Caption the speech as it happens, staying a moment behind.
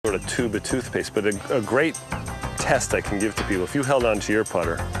sort of tube of toothpaste, but a great test I can give to people, if you held onto your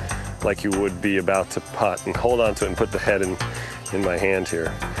putter like you would be about to putt and hold onto it and put the head in my hand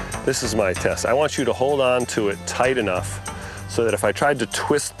here. This is my test. I want you to hold on to it tight enough so that if I tried to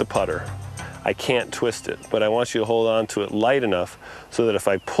twist the putter, I can't twist it, but I want you to hold on to it light enough so that if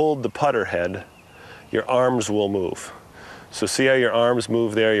I pulled the putter head, your arms will move. So see how your arms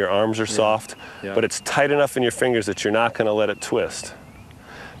move there? Your arms are soft, but it's tight enough in your fingers that you're not going to let it twist.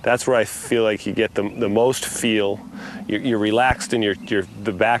 That's where I feel like you get the most feel. You're relaxed in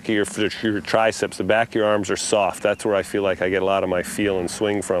the back of your triceps, the back of your arms are soft. That's where I feel like I get a lot of my feel and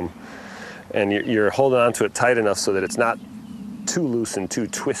swing from. And you're holding on to it tight enough so that it's not too loose and too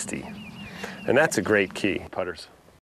twisty. And that's a great key, putters.